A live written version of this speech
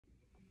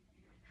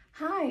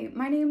Hi,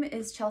 my name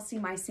is Chelsea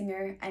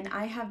Meisinger, and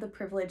I have the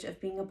privilege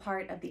of being a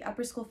part of the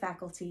upper school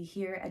faculty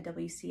here at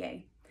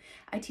WCA.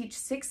 I teach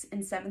 6th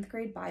and 7th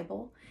grade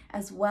Bible,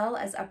 as well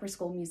as upper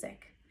school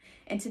music.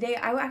 And today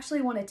I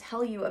actually want to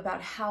tell you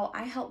about how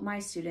I help my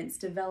students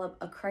develop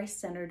a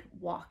Christ-centered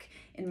walk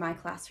in my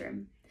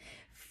classroom.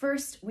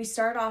 First, we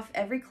start off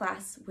every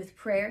class with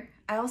prayer.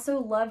 I also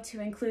love to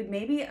include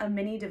maybe a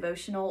mini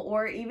devotional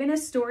or even a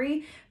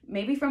story,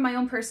 maybe from my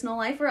own personal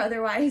life or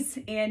otherwise,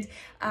 and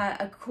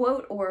a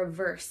quote or a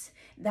verse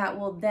that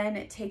will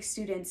then take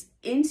students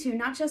into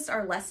not just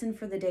our lesson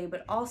for the day,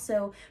 but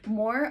also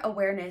more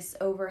awareness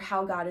over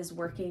how God is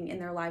working in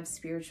their lives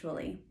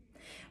spiritually.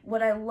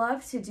 What I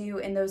love to do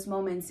in those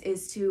moments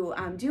is to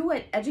do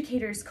what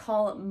educators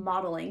call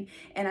modeling.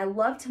 And I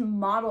love to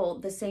model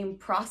the same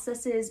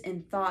processes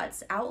and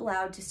thoughts out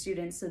loud to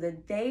students so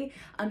that they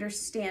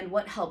understand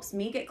what helps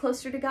me get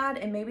closer to God,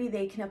 and maybe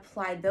they can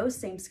apply those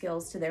same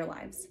skills to their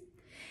lives.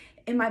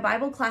 In my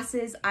Bible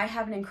classes, I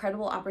have an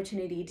incredible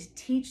opportunity to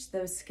teach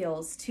those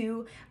skills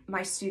to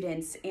my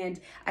students, and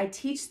I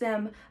teach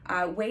them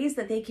ways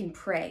that they can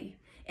pray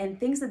and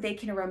things that they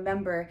can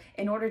remember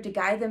in order to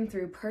guide them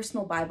through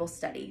personal Bible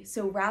study.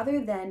 So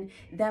rather than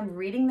them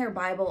reading their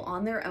Bible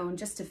on their own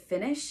just to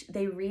finish,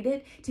 they read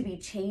it to be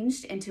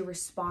changed and to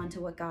respond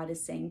to what God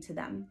is saying to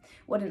them.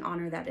 What an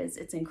honor that is.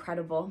 It's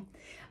incredible.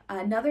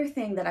 Another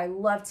thing that I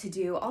love to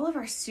do, all of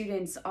our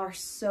students are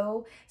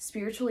so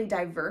spiritually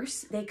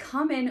diverse. They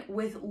come in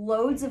with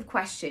loads of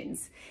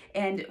questions.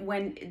 And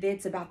when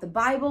it's about the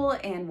Bible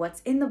and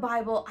what's in the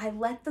Bible, I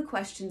let the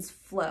questions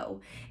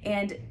flow.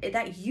 And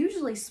that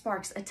usually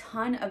sparks a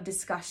ton of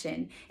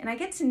discussion. And I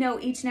get to know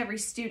each and every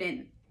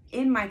student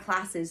in my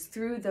classes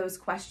through those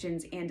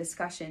questions and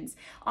discussions.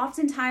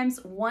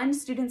 Oftentimes, one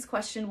student's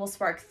question will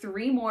spark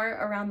 3 more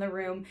around the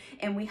room,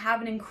 and we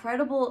have an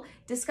incredible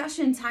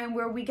discussion time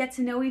where we get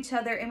to know each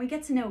other and we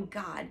get to know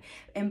God.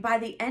 And by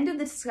the end of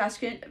the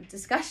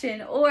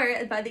discussion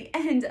or by the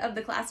end of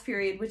the class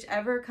period,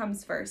 whichever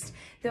comes first,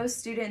 those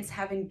students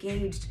have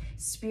engaged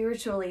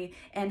spiritually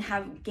and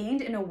have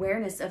gained an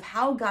awareness of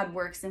how God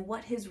works and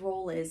what His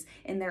role is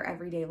in their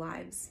everyday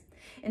lives.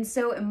 And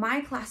so in my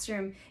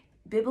classroom,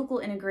 biblical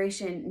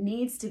integration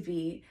needs to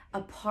be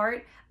a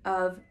part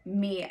of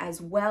me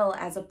as well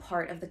as a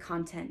part of the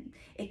content.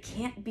 It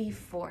can't be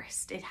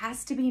forced. It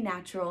has to be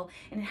natural,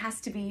 and it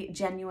has to be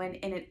genuine,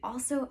 and it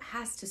also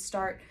has to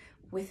start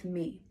with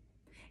me.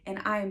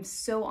 And I am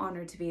so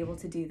honored to be able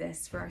to do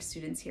this for our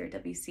students here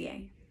at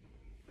WCA.